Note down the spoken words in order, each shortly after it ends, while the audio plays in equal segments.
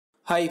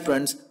Hi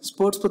friends,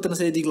 sports பத்தின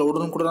செய்திகளை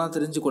உடனுக்குடன்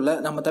தெரிஞ்சுக்கொள்ள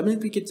நம்ம தமிழ்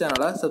கிரிக்கெட்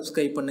சேனலை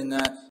சப்ஸ்கிரைப் பண்ணுங்க.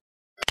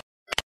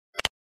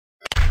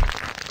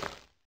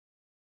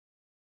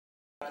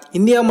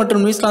 இந்தியா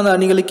மற்றும் நியூசிலாந்து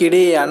அணிகளுக்கு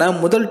இடையேயான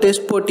முதல்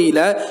டெஸ்ட் போட்டியில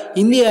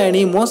இந்திய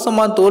அணி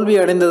மோசமாக தோல்வி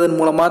அடைந்ததன்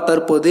மூலமா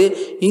தற்போது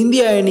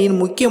இந்திய அணியின்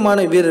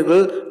முக்கியமான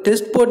வீரர்கள்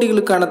டெஸ்ட்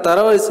போட்டிகளுக்கான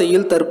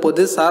தரவரிசையில்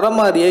தற்போது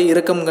சரமாரியா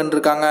இறக்கம்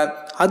கண்டிருக்காங்க.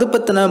 அது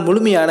பத்தின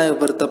முழுமையான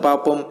விவரத்தை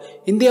பார்ப்போம்.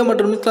 இந்தியா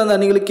மற்றும் நியூசிலாந்து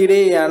அணிகளுக்கு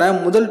இடையேயான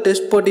முதல்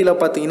டெஸ்ட் போட்டியில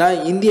பார்த்தீங்கன்னா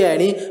இந்திய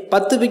அணி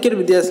 10 விக்கெட்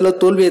வித்தியாசத்தில்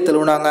தோல்வியை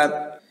தழுவினாங்க.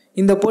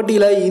 இந்த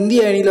போட்டியில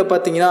இந்திய அணியில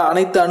பாத்தீங்கன்னா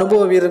அனைத்து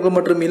அனுபவ வீரர்கள்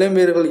மற்றும் இளம்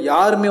வீரர்கள்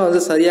யாருமே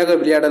சரியாக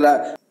விளையாடல.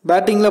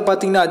 பேட்டிங்ல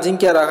பாத்தீங்கன்னா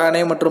அஜிங்கியா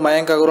ரஹானே மற்றும்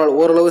மயங்க் அகர்வால்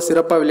ஓரளவு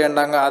சிறப்பா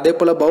விளையாண்டாங்க. அதே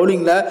போல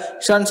பவுலிங்ல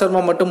இஷாந்த்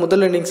சர்மா மட்டும்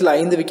முதல் இன்னிங்ஸ்ல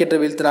 5 விக்கெட்டை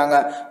வீழ்த்தினாங்க.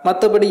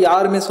 மற்றபடி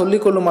யாருமே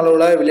சொல்லிக்கொள்ளும்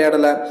அளவுல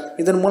விளையாடல.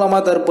 இதன் மூலமா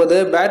தற்போது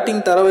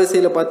பேட்டிங்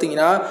தரவரிசையில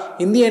பாத்தீங்கன்னா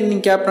இந்திய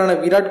அணியின் கேப்டனான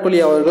விராட்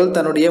கோலி அவர்கள்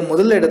தன்னுடைய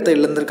முதல் இடத்தை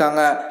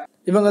இழந்திருக்காங்க.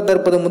 இவங்க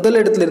தற்போது முதல்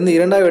இடத்திலிருந்து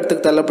 2வது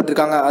இடத்துக்கு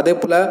தள்ளப்பட்டிருக்காங்க. அதே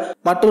போல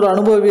மற்றொரு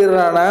அனுபவ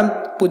வீரரான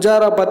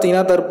புஜாரா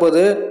பார்த்தீங்கன்னா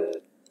தற்போது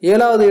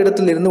 7வது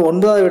இடத்திலிருந்து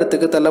 9வது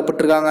இடத்துக்கு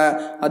தள்ளப்பட்டிருக்காங்க.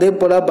 அதே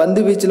போல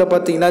பந்து வீச்சில்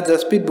பார்த்தீங்கன்னா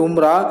ஜஸ்பிரீத்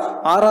பும்ரா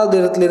 6வது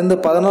இடத்திலிருந்து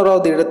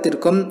 11வது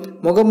இடத்திற்கும்,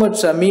 முகமது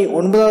ஷமி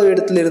 9வது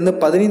இடத்திலிருந்து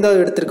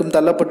 15வது இடத்திற்கும்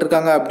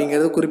தள்ளப்பட்டிருக்காங்க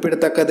அப்படிங்கிறது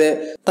குறிப்பிடத்தக்கது.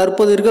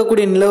 தற்போது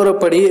இருக்கக்கூடிய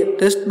நிலவரப்படி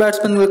டெஸ்ட்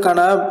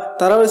பேட்ஸ்மேன்களுக்கான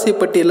தரவரிசை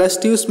பட்டியலில்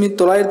ஸ்டீவ் ஸ்மித்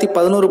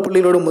 911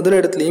 புள்ளிகளோடு முதல்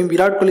இடத்திலையும்,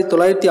 விராட் கோலி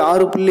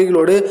 906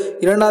 புள்ளிகளோடு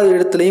 2வது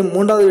இடத்திலையும்,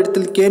 3வது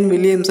இடத்தில் கேன்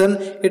வில்லியம்சன்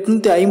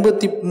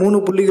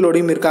 853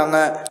 புள்ளிகளோடையும் இருக்காங்க.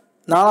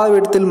 4வது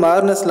இடத்தில்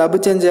மார்னஸ்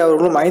லபுச்செஞ்சே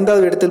அவர்களும்,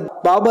 5வது இடத்தில்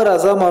பாபர்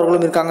அசாம்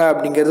அவர்களும் இருக்காங்க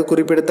அப்படிங்கிறது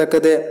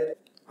குறிப்பிடத்தக்கது.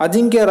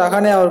 அஜிங்கியா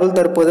ரஹானே அவர்கள்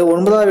தற்போது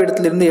 9வது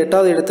இடத்திலிருந்து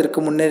 8வது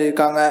இடத்திற்கு முன்னேறி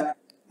இருக்காங்க.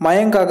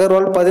 மயங்க்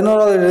அகர்வால்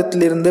 11வது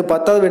இடத்திலிருந்து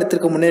 10வது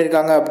இடத்திற்கு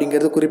முன்னேறியிருக்காங்க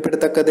அப்படிங்கிறது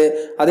குறிப்பிடத்தக்கது.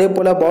 அதே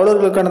போல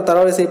பவுலர்களுக்கான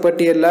தரவரிசை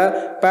பட்டியலில்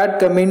பேட்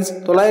கமின்ஸ்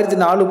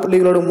 904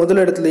 புள்ளிகளோடு முதல்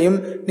இடத்திலையும்,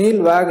 நீல்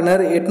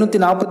வாக்னர்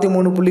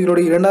 843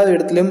 புள்ளிகளோடு 2வது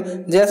இடத்திலும்,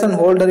 ஜேசன்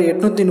ஹோல்டர்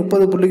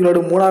 830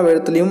 புள்ளிகளோடு 3வது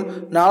இடத்திலையும்,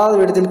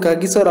 4வது இடத்தில்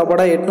ககிசோ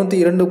ரபாடா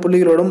 802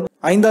 புள்ளிகளோடும்,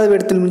 5வது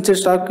இடத்தில் மிச்சல்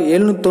ஸ்டார்க்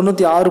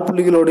 796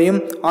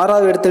 புள்ளிகளோடையும்,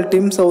 6வது இடத்தில்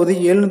டிம் சவுதி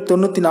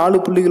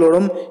 794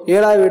 புள்ளிகளோடும்,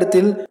 7வது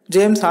இடத்தில்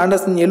ஜேம்ஸ்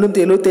ஆண்டர்சன்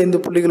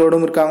 775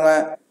 புள்ளிகளோடும் இருக்காங்க.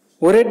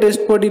 ஒரே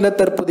டெஸ்ட் போட்டியில்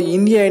தற்போது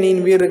இந்திய அணியின்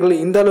வீரர்கள்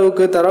இந்த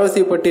அளவுக்கு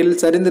தரவரிசை பட்டியலில்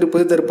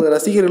சரிந்திருப்பது தற்போது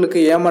ரசிகர்களுக்கு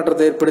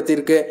ஏமாற்றத்தை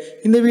ஏற்படுத்தியிருக்கு.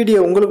 இந்த வீடியோ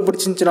உங்களுக்கு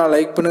பிடிச்சிருந்துச்சுன்னா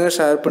லைக் பண்ணுங்க,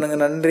 ஷேர் பண்ணுங்க.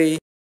 நன்றி.